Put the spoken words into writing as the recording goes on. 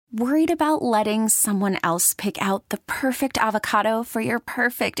Worried about letting someone else pick out the perfect avocado for your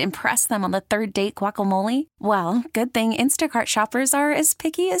perfect impress them on the third date guacamole? Well, good thing Instacart shoppers are as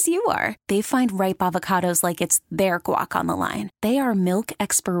picky as you are. They find ripe avocados like it's their guac on the line. They are milk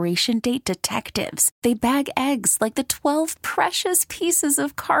expiration date detectives. They bag eggs like the 12 precious pieces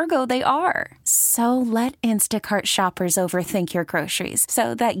of cargo they are. So let Instacart shoppers overthink your groceries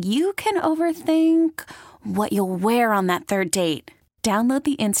so that you can overthink what you'll wear on that third date. Download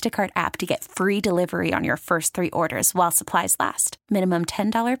the Instacart app to get free delivery on your first 3 orders while supplies last. Minimum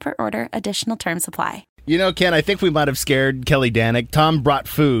 $10 per order. Additional terms apply. You know, Ken, I think we might have scared Kelly Danick. Tom brought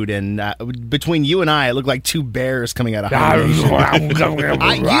food, and between you and I, it looked like 2 bears coming out of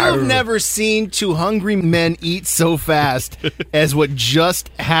hibernation. You've never seen 2 hungry men eat so fast as what just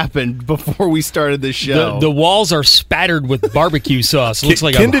happened before we started the show. The walls are spattered with barbecue sauce. It looks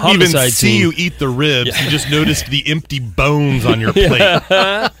like Ken a didn't even homicide see scene. you eat the ribs. He just noticed the empty bones on your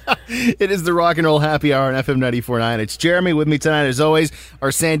plate. It is the Rock and Roll Happy Hour on FM 94.9. It's Jeremy with me tonight, as always,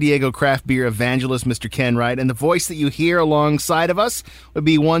 our San Diego craft beer evangelist, Mr. Ken Wright. And the voice that you hear alongside of us would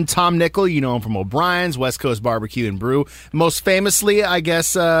be one Tom Nickel. You know him from O'Brien's, West Coast Barbecue and Brew. Most famously, I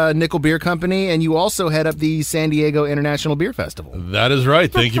guess, Nickel Beer Company. And you also head up the San Diego International Beer Festival. That is right.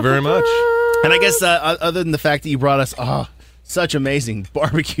 Thank you very much. And I guess other than the fact that you brought us... such amazing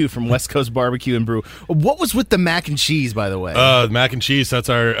barbecue from West Coast Barbecue and Brew. What was with the mac and cheese, by the way? Mac and cheese. That's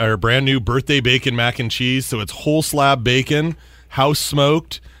our brand new birthday bacon mac and cheese. So it's whole slab bacon, house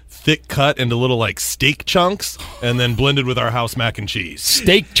smoked, thick cut into little like steak chunks, and then blended with our house mac and cheese.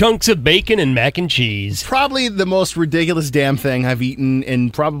 Steak chunks of bacon and mac and cheese. Probably the most ridiculous damn thing I've eaten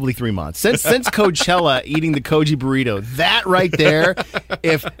in probably 3 months. Since Coachella, eating the Koji burrito. That right there,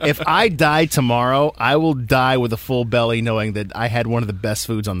 if I die tomorrow, I will die with a full belly knowing that I had one of the best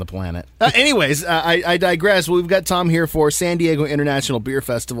foods on the planet. Anyways, I digress. We've got Tom here for San Diego International Beer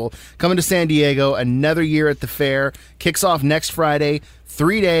Festival. Coming to San Diego, another year at the fair. Kicks off next Friday.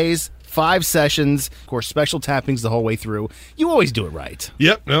 3 days, 5 sessions, of course, special tappings the whole way through. You always do it right.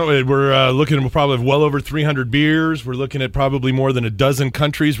 Yep. No, we're looking at probably well over 300 beers. We're looking at probably more than a dozen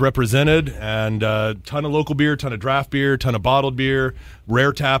countries represented, and a ton of local beer, ton of draft beer, ton of bottled beer,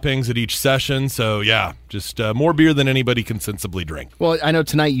 rare tappings at each session. So, yeah, just more beer than anybody can sensibly drink. Well, I know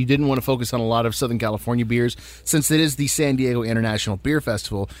tonight you didn't want to focus on a lot of Southern California beers. Since it is the San Diego International Beer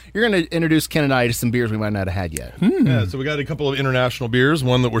Festival, you're going to introduce Ken and I to some beers we might not have had yet. Yeah, so we got a couple of international beers.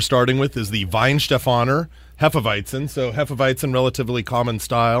 One that we're starting with is the Weihenstephaner Hefeweizen. So Hefeweizen, relatively common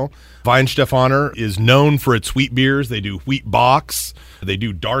style. Weihenstephaner is known for its wheat beers. They do wheat bocks. They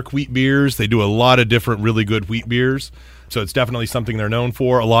do dark wheat beers. They do a lot of different really good wheat beers. So it's definitely something they're known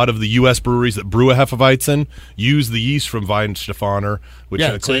for. A lot of the U.S. breweries that brew a Hefeweizen use the yeast from Weihenstephaner,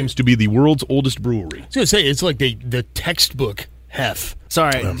 which claims to be the world's oldest brewery. I was going to say, it's like the textbook Hef.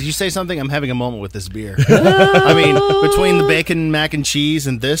 Sorry, did you say something? I'm having a moment with this beer. I mean, between the bacon, mac and cheese,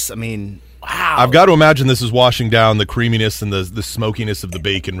 and this, I mean, wow. I've got to imagine this is washing down the creaminess and the smokiness of the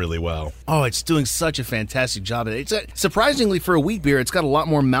bacon really well. Oh, it's doing such a fantastic job. It's surprisingly, for a wheat beer, it's got a lot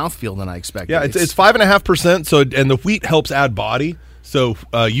more mouthfeel than I expected. Yeah, it's 5.5%, so, and the wheat helps add body. So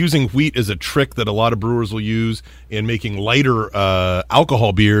using wheat is a trick that a lot of brewers will use in making lighter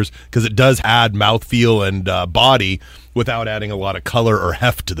alcohol beers because it does add mouthfeel and body without adding a lot of color or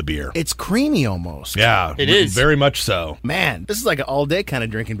heft to the beer. It's creamy almost. Yeah, it is. Very much so. Man, this is like an all-day kind of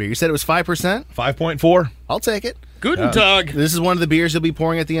drinking beer. You said it was 5%? 5.4. I'll take it. Guten Tag. This is one of the beers you'll be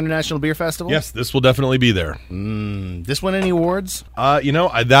pouring at the International Beer Festival? Yes, this will definitely be there. This won any awards?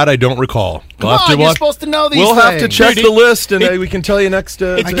 That I don't recall. You're supposed to know these We'll have to things. check the list, and we can tell you next.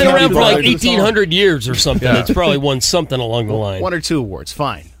 It's been around for like 1,800 years or something. Yeah. It's probably won something along the line. 1 or 2 awards,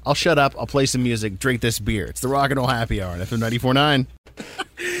 fine. I'll shut up, I'll play some music, drink this beer. It's the Rock and Roll Happy Hour on FM 94.9.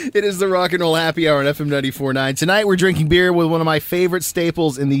 It is the Rock and Roll Happy Hour on FM 94.9. Tonight we're drinking beer with one of my favorite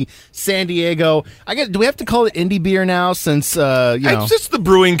staples in the San Diego. Do we have to call it indie beer now since, It's just the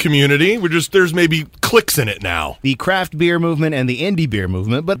brewing community. There's maybe cliques in it now. The craft beer movement and the indie beer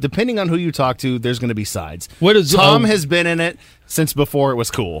movement, but depending on who you talk to, there's going to be sides. Tom has been in it since before it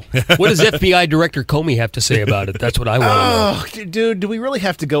was cool. What does FBI Director Comey have to say about it? That's what I want to know. Dude, do we really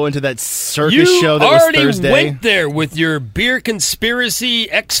have to go into that circus show that was Thursday? You already went there with your beer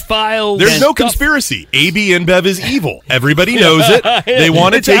conspiracy, X-Files. There's no conspiracy. AB InBev is evil. Everybody knows it. They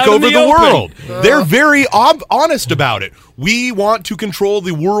want to take over the world. They're very honest about it. We want to control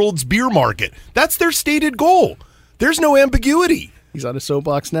the world's beer market. That's their stated goal. There's no ambiguity. He's on a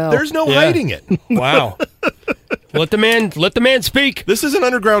soapbox now. There's no hiding it. Wow. Let the man speak. This isn't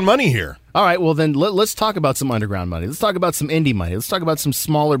underground money here. All right, well then let's talk about some underground money. Let's talk about some indie money. Let's talk about some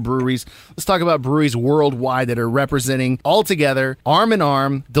smaller breweries. Let's talk about breweries worldwide that are representing all together, arm in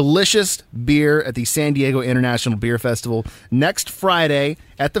arm, delicious beer at the San Diego International Beer Festival next Friday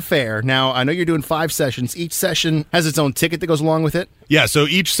at the fair. Now, I know you're doing 5 sessions. Each session has its own ticket that goes along with it. Yeah, so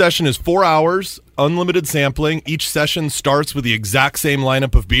each session is 4 hours, unlimited sampling. Each session starts with the exact same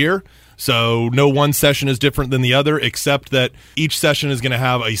lineup of beer. So no one session is different than the other, except that each session is going to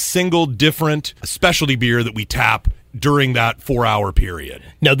have a single different specialty beer that we tap during that 4-hour period.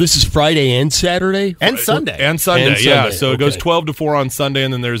 Now, this is Friday and Saturday? And Sunday. And Sunday, And yeah. Sunday, So it goes okay. 12 to 4 on Sunday,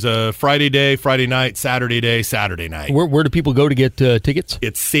 and then there's a Friday day, Friday night, Saturday day, Saturday night. Where do people go to get tickets?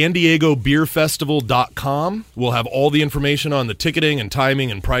 It's SanDiegoBeerFestival.com. We'll have all the information on the ticketing and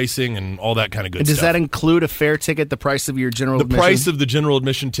timing and pricing and all that kind of good And does stuff. that include a fair ticket, the price of your general The admission? price of the general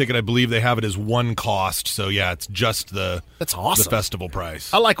admission ticket, I believe they have it as one cost. So, yeah, it's just the That's awesome. the festival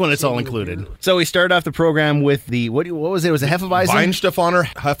price. I like when it's all included. So we started off the program with the, what was it? It was a Hefeweizen? Weinstefaner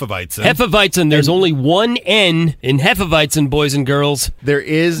Hefeweizen. Hefeweizen. There's only one N in Hefeweizen, boys and girls. There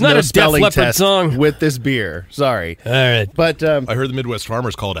is Not no a Def spelling Leppard test song. with this beer. Sorry. All right. But I heard the Midwest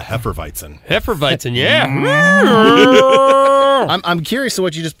farmers call it a Hefeweizen. Hefeweizen, yeah. I'm curious to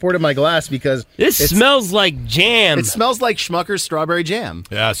what you just poured in my glass because This smells like jam. it smells like Schmucker's strawberry jam.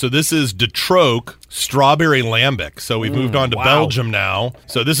 Yeah, so this is De Troc Strawberry Lambic. So we've moved on to Belgium now.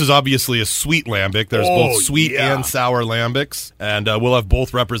 So this is obviously a sweet lambic. There's both sweet and sour lambics, and we'll have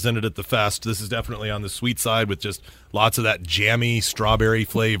both represented at the fest. This is definitely on the sweet side with just lots of that jammy strawberry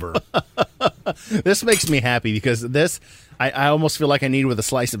flavor. This makes me happy because this, I almost feel like I need with a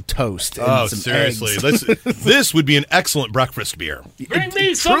slice of toast and Oh, some seriously. eggs. This would be an excellent breakfast beer. Bring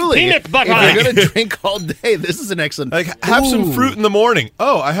me some Truly, peanut butter. if you're going to drink all day, this is an excellent. Like, have some Ooh. fruit in the morning.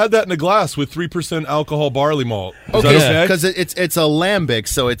 Oh, I had that in a glass with 3% alcohol barley malt. Is Okay, that okay? because it's a lambic,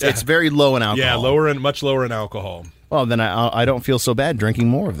 so it's very low in alcohol. Yeah, much lower in alcohol. Well, then I don't feel so bad drinking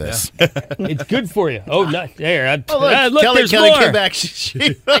more of this. It's good for you. Oh, not there. Look, Look, there's Kelly more. came back.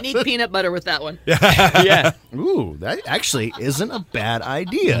 She- I need peanut butter with that one. Yeah. Ooh, that actually isn't a bad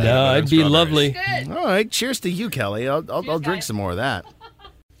idea. No, it'd be strawberries. lovely. All right, cheers to you, Kelly. I'll drink guys. some more of that.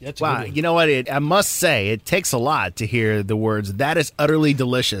 That's a Wow, good one. you know what? I must say, it takes a lot to hear the words, "That is utterly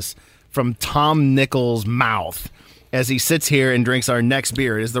delicious," from Tom Nichols' mouth as he sits here and drinks our next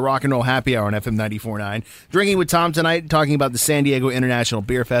beer. It is the Rock and Roll Happy Hour on FM 94.9. Drinking with Tom tonight, talking about the San Diego International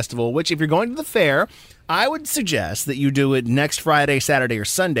Beer Festival, which if you're going to the fair, I would suggest that you do it next Friday, Saturday, or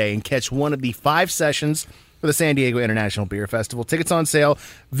Sunday and catch one of the 5 sessions for the San Diego International Beer Festival. Tickets on sale.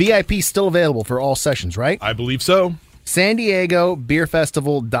 VIP still available for all sessions, right? I believe so.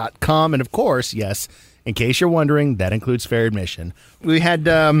 SanDiegoBeerFestival.com. And of course, yes, in case you're wondering, that includes fair admission. We had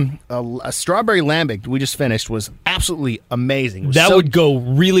a strawberry lambic we just finished was absolutely amazing. It was That so- would go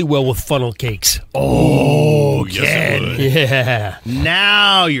really well with funnel cakes. Oh, yes, it would. Yeah.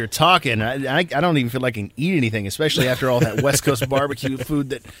 Now you're talking. I don't even feel like I can eat anything, especially after all that West Coast barbecue food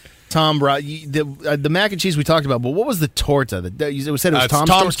that Tom brought. The mac and cheese we talked about, but what was the torta? You said it was It's Tom's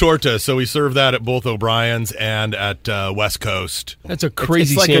Tom's torta? Torta, so we serve that at both O'Brien's and at West Coast. That's a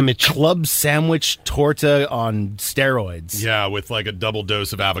crazy It's like sandwich. a club sandwich torta on steroids. Yeah, with like a double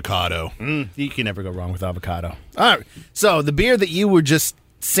dose of avocado. You can never go wrong with avocado. All right. So the beer that you were just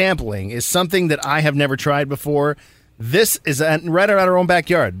sampling is something that I have never tried before. This is right out of our own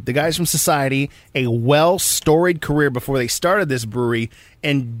backyard. The guys from Society, a well-storied career before they started this brewery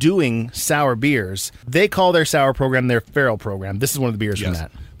and doing sour beers. They call their sour program their Feral program. This is one of the beers from that.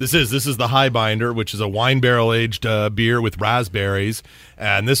 This is the High Binder, which is a wine barrel aged beer with raspberries,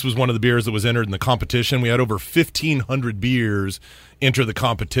 and this was one of the beers that was entered in the competition. We had over 1,500 beers enter the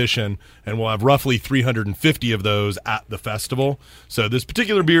competition, and we'll have roughly 350 of those at the festival. So this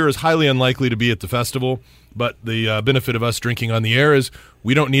particular beer is highly unlikely to be at the festival, but the benefit of us drinking on the air is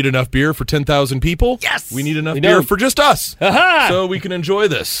we don't need enough beer for 10,000 people. Yes! We need enough We beer don't. for just us. Aha! So we can enjoy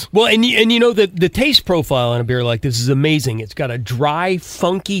this. Well, and you know the taste profile on a beer like this is amazing. It's got a dry,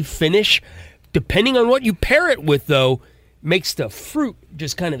 funky finish. Depending on what you pair it with, though, makes the fruit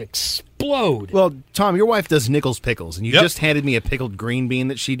just kind of explode. Well, Tom, your wife does Nichols pickles, and you Yep. just handed me a pickled green bean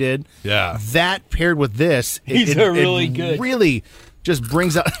that she did. Yeah. That paired with this, These are really good. Really just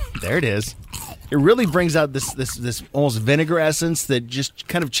brings out. There it is. It really brings out this almost vinegar essence that just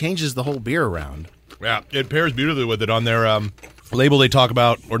kind of changes the whole beer around. Yeah, it pairs beautifully with it. On their label they talk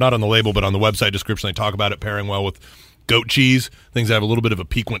about, or not on the label, but on the website description they talk about it pairing well with goat cheese, things that have a little bit of a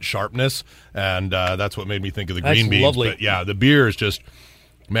piquant sharpness, and that's what made me think of the green That's beans. lovely. But yeah, the beer is just,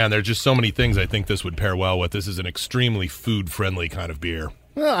 man, there's just so many things I think this would pair well with. This is an extremely food-friendly kind of beer.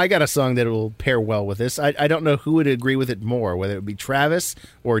 Well, I got a song that will pair well with this. I don't know who would agree with it more, whether it would be Travis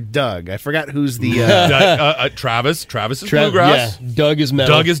or Doug. I forgot who's the... Travis is bluegrass. Yeah, Doug is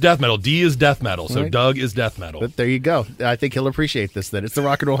metal. Doug is death metal. D is death metal. So Right. Doug is death metal. But there you go. I think he'll appreciate this then. It's the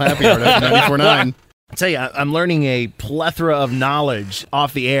Rock and Roll Happy Hour at 94.9. I tell you, I'm learning a plethora of knowledge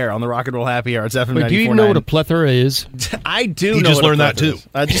off the air on the Rock and Roll Happy Hour. It's FM 94.9. Wait, do you even know what a plethora is? I do He know just what a learned that, plethora too. is.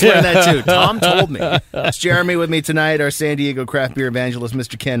 I just learned that too. Tom told me. It's Jeremy with me tonight, our San Diego craft beer evangelist,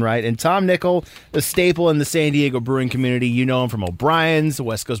 Mr. Ken Wright, and Tom Nickel, the staple in the San Diego brewing community. You know him from O'Brien's,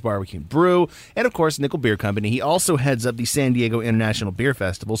 West Coast Barbecue and Brew, and of course, Nickel Beer Company. He also heads up the San Diego International Beer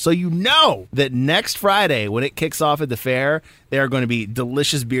Festival. So you know that next Friday, when it kicks off at the fair, there are going to be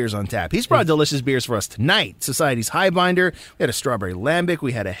delicious beers on tap. He's brought delicious beers for us tonight. Society's Highbinder. We had a strawberry lambic.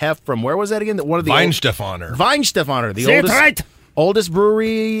 We had a heft from, where was that again? One of the Weinstefaner. Weinstefaner, the Say it oldest, right. oldest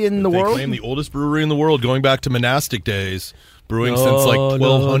brewery in the They world. claim the oldest brewery in the world, going back to monastic days, brewing since like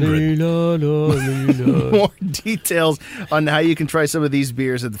 1200. More details on how you can try some of these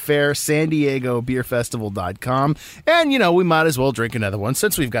beers at the fair, San Diego BeerFestival.com. And, you know, we might as well drink another one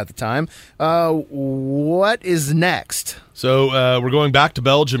since we've got the time. What is next? So we're going back to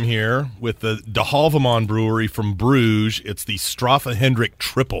Belgium here with the De Halvemon Brewery from Bruges. It's the Straffe Hendrik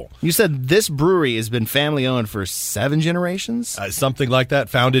Triple. You said this brewery has been family-owned for 7 generations? Something like that,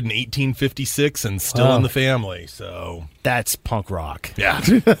 founded in 1856 and still Wow. in the family. So, That's punk rock. yeah.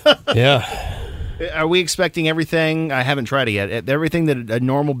 Yeah. Are we expecting everything? I haven't tried it yet. Everything that a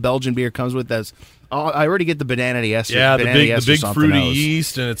normal Belgian beer comes with, I already get the banana ester. Yeah, the banana big ester something fruity else.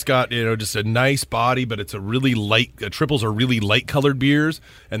 yeast, and it's got just a nice body, but it's a really light. Triples are really light colored beers,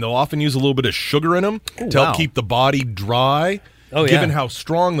 and they'll often use a little bit of sugar in them to wow. help keep the body dry. Oh, yeah. Given how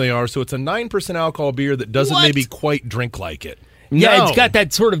strong they are, so it's a 9% alcohol beer that doesn't What? maybe quite drink like it. Yeah, No. it's got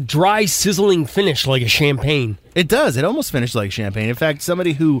that sort of dry, sizzling finish like a champagne. It does. It almost finished like champagne. In fact,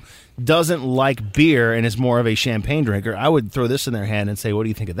 somebody who doesn't like beer and is more of a champagne drinker, I would throw this in their hand and say, what do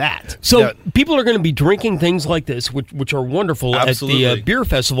you think of that? So Yeah. people are going to be drinking things like this, which are wonderful Absolutely. at the beer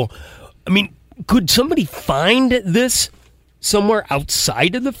festival. I mean, could somebody find this somewhere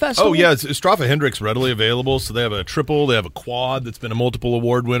outside of the festival? Oh, yeah, Straffe Hendrik's readily available. So they have a triple, they have a quad that's been a multiple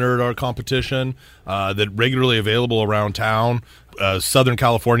award winner at our competition, that regularly available around town. Southern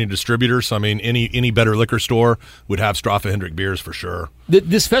California distributor, so I mean, any better liquor store would have Straffe Hendrik beers for sure.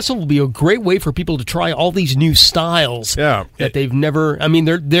 This festival will be a great way for people to try all these new styles Yeah. that they've never. I mean,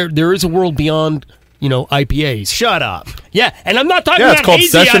 there is a world beyond, IPAs. Shut up. Yeah, and I'm not talking Yeah, about it's called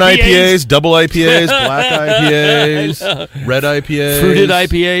hazy session IPAs. IPAs, double IPAs, black IPAs, red IPAs, Fruited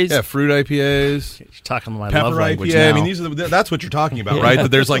IPAs. Yeah, fruit IPAs, You're talking my pepper love language IPA. now. I mean, that's what you're talking about, right?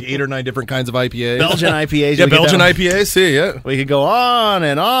 That there's like 8 or 9 different kinds of IPAs. Belgian IPAs. Yeah, we could Belgian go- IPAs. See, yeah. We could go on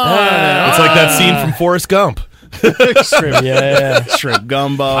and on and It's like that scene from Forrest Gump. on. Shrimp, Yeah, shrimp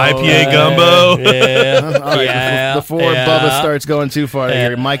gumbo. IPA gumbo. yeah. All right, Yeah, before yeah. Bubba starts going too far,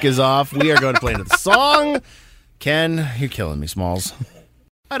 your mic is off. We are going to play another song. Ken, you're killing me, Smalls.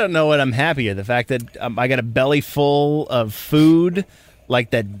 I don't know what I'm happy at. The fact that I got a belly full of food,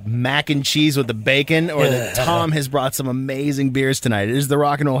 like that mac and cheese with the bacon, or that Tom has brought some amazing beers tonight. It is the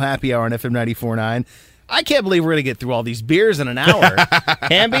Rock and Roll Happy Hour on FM 94.9. I can't believe we're going to get through all these beers in an hour.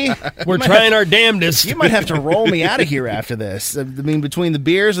 Hamby, We're trying our damnedest. you might have to roll me out of here after this. I mean, between the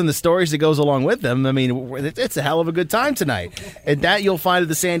beers and the stories that goes along with them, I mean, it's a hell of a good time tonight. And that you'll find at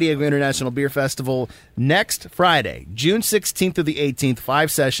the San Diego International Beer Festival next Friday, June 16th through the 18th, 5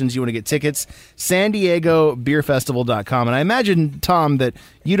 sessions. You want to get tickets, San Diego BeerFestival.com. And I imagine, Tom, that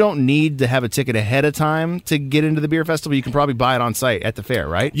you don't need to have a ticket ahead of time to get into the beer festival. You can probably buy it on site at the fair,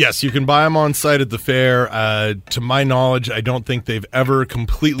 right? Yes, you can buy them on site at the fair. To my knowledge, I don't think they've ever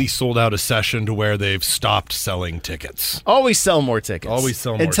completely sold out a session to where they've stopped selling tickets. Always sell more tickets. Always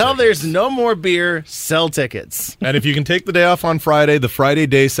sell more Until tickets. there's no more beer, sell tickets. And if you can take the day off on Friday, the Friday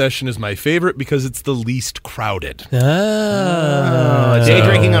day session is my favorite because it's the least crowded. Day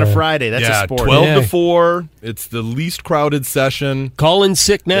drinking on a Friday, that's yeah, a sport. 12 Yeah. to 4. It's the least crowded session. Call in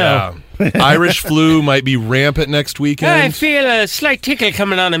sick now. Yeah. Irish flu might be rampant next weekend. feel a slight tickle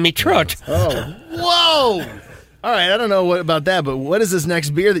coming on in my throat. Whoa! All right, I don't know what about that, but what is this next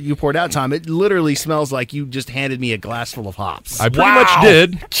beer that you poured out, Tom? It literally smells like you just handed me a glass full of hops. I pretty much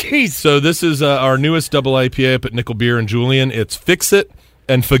did. Jeez. So this is our newest double IPA up at Nickel Beer and Julian. It's Fix It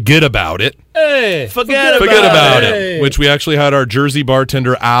and Forget About It. Hey, Forget About it. it. Which we actually had our Jersey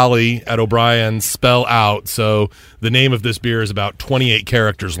bartender, Allie, at O'Brien's spell out. So the name of this beer is about 28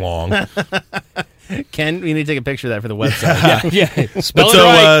 characters long. Ken, we need to take a picture of that for the website. Yeah. But Spell it so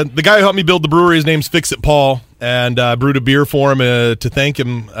right. the guy who helped me build the brewery, his name's Fix It Paul, and brewed a beer for him to thank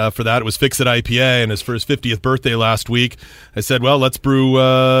him for that. It was Fix It IPA, and for his 50th birthday last week, I said, well, let's brew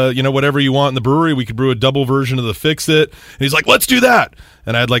whatever you want in the brewery. We could brew a double version of the Fix It. And he's like, let's do that.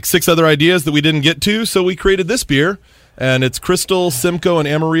 And I had like 6 other ideas that we didn't get to, so we created this beer. And it's Crystal, Simcoe, and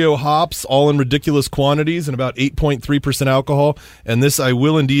Amarillo hops, all in ridiculous quantities and about 8.3% alcohol. And this I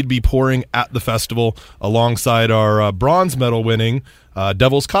will indeed be pouring at the festival alongside our bronze medal winning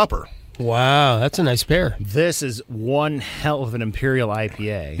Devil's Copper. Wow, that's a nice pair. This is one hell of an Imperial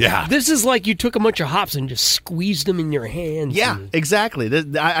IPA. Yeah. This is like you took a bunch of hops and just squeezed them in your hands. Yeah, exactly.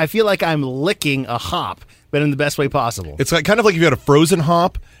 I feel like I'm licking a hop, but in the best way possible. It's like, kind of like if you had a frozen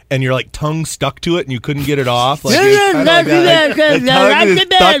hop and your like tongue stuck to it and you couldn't get it off. Like, it's kinda like that, like, the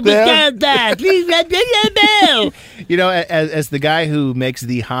tongue is stuck there. You know, as the guy who makes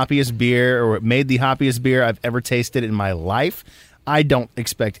the hoppiest beer or made the hoppiest beer I've ever tasted in my life, I don't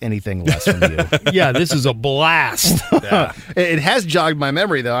expect anything less from you. Yeah, this is a blast. It has jogged my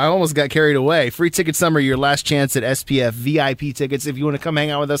memory, though. I almost got carried away. Free ticket summer, your last chance at SPF VIP tickets. If you want to come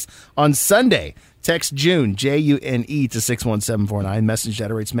hang out with us on Sunday, text June, June, to 61749. Message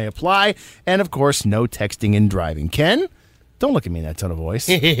data rates may apply. And, of course, no texting and driving. Ken, don't look at me in that tone of voice.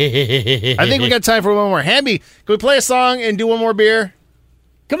 I think we got time for one more. Hamby, can we play a song and do one more beer?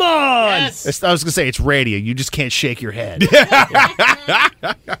 Come on. Yes. I was going to say, it's radio. You just can't shake your head.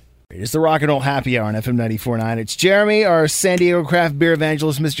 It's the Rock and Roll Happy Hour on FM 94.9. It's Jeremy, our San Diego craft beer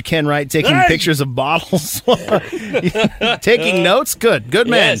evangelist, Mr. Ken Wright, taking pictures of bottles. Taking notes? Good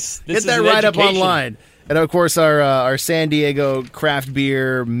man. Yes, Get that right up online. And, of course, our San Diego craft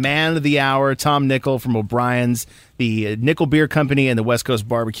beer man of the hour, Tom Nickel from O'Brien's, the Nickel Beer Company and the West Coast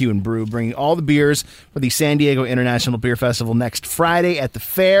Barbecue and Brew, bringing all the beers for the San Diego International Beer Festival next Friday at the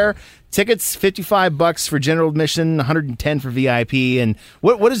fair. Tickets, $55 for general admission, $110 for VIP. And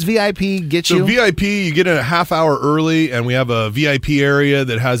what does VIP get you? So VIP, you get in a half hour early, and we have a VIP area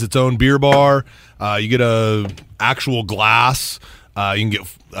that has its own beer bar. You get a actual glass. You can get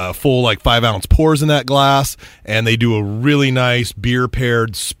full 5-ounce pours in that glass, and they do a really nice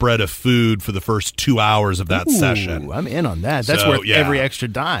beer-paired spread of food for the first 2 hours of that session. I'm in on that. That's worth every extra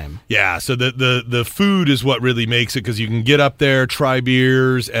dime. Yeah, so the food is what really makes it, because you can get up there, try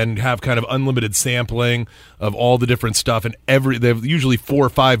beers, and have kind of unlimited sampling of all the different stuff. And they have usually 4 or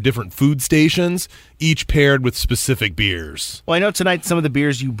 5 different food stations, each paired with specific beers. Well, I know tonight some of the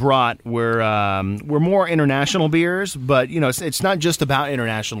beers you brought were more international beers, but it's not just about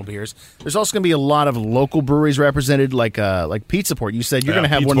international beers. There's also going to be a lot of local breweries represented, like Pizza Port. You said you're going to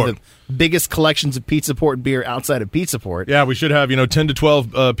have one of the biggest collections of Pizza Port beer outside of Pizza Port. Yeah, we should have 10 to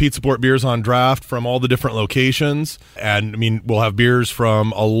 12 Pizza Port beers on draft from all the different locations, and we'll have beers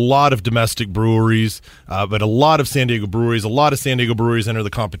from a lot of domestic breweries, but a lot of San Diego breweries. A lot of San Diego breweries enter the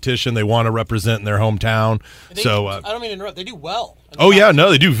competition. They want to represent in their hometown. I don't mean to interrupt. They do well. Oh yeah, no,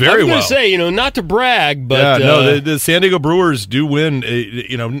 they do very well. I was going to say, not to brag, but the San Diego Brewers do win.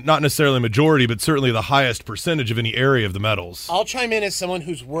 Not necessarily a majority, but certainly the highest percentage of any area of the medals. I'll chime in as someone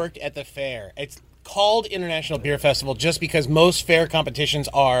who's worked at the fair. It's called International Beer Festival just because most fair competitions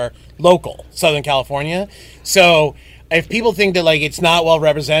are local, Southern California. So if people think that it's not well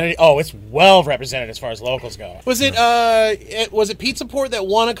represented, it's well represented as far as locals go. Was it Pizza Port that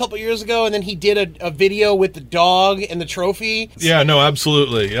won a couple years ago, and then he did a video with the dog and the trophy? Yeah, no,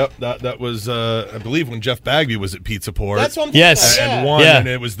 absolutely. Yep, that was I believe when Jeff Bagby was at Pizza Port. That's what I'm thinking. Yes, and won, and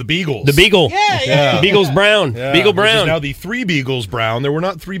it was the Beagles. The Beagle. Yeah. Beagles Brown. Yeah, Beagle which is Brown. now the 3 Beagles Brown. There were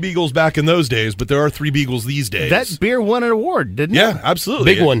not 3 Beagles back in those days, but there are 3 Beagles these days. That beer won an award, didn't it? Yeah,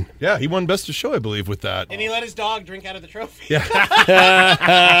 absolutely. Big one. Yeah, he won Best of Show, I believe, with that. And he let his dog drink out of the trophy. Yeah.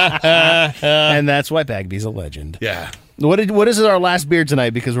 And that's why Bagby's a legend. Yeah. What is our last beer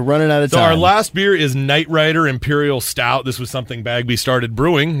tonight? Because we're running out of So time. our last beer is Knight Rider Imperial Stout. This was something Bagby started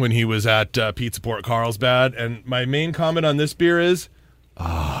brewing when he was at Pizza Port Carlsbad. And my main comment on this beer is,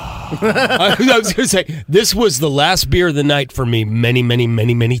 I was going to say, this was the last beer of the night for me many, many,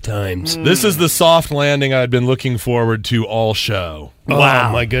 many, many times. this is the soft landing I'd been looking forward to all show.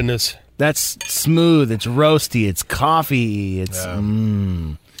 Wow, my goodness. That's smooth. It's roasty. It's coffee. It's Well, All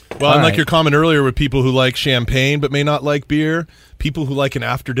and right. like your comment earlier with people who like champagne but may not like beer, people who like an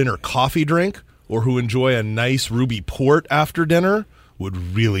after-dinner coffee drink or who enjoy a nice ruby port after dinner would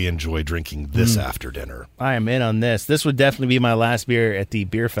really enjoy drinking this after dinner. I am in on this. This would definitely be my last beer at the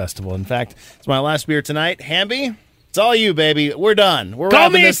beer festival. In fact, it's my last beer tonight. Hamby, it's all you, baby. We're done. We're Call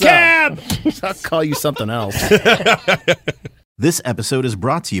wrapping me a this up. cab! I'll call you something else. This episode is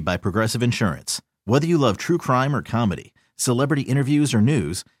brought to you by Progressive Insurance. Whether you love true crime or comedy, celebrity interviews or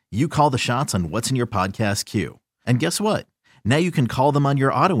news, You call the shots on what's in your podcast queue. And guess what? Now you can call them on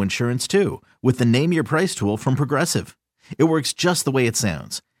your auto insurance too with the Name Your Price tool from Progressive. It works just the way it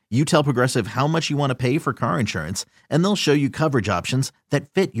sounds. You tell Progressive how much you want to pay for car insurance, and they'll show you coverage options that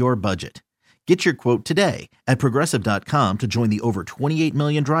fit your budget. Get your quote today at Progressive.com to join the over 28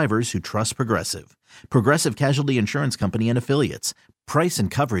 million drivers who trust Progressive. Progressive Casualty Insurance Company and Affiliates. Price and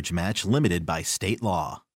coverage match limited by state law.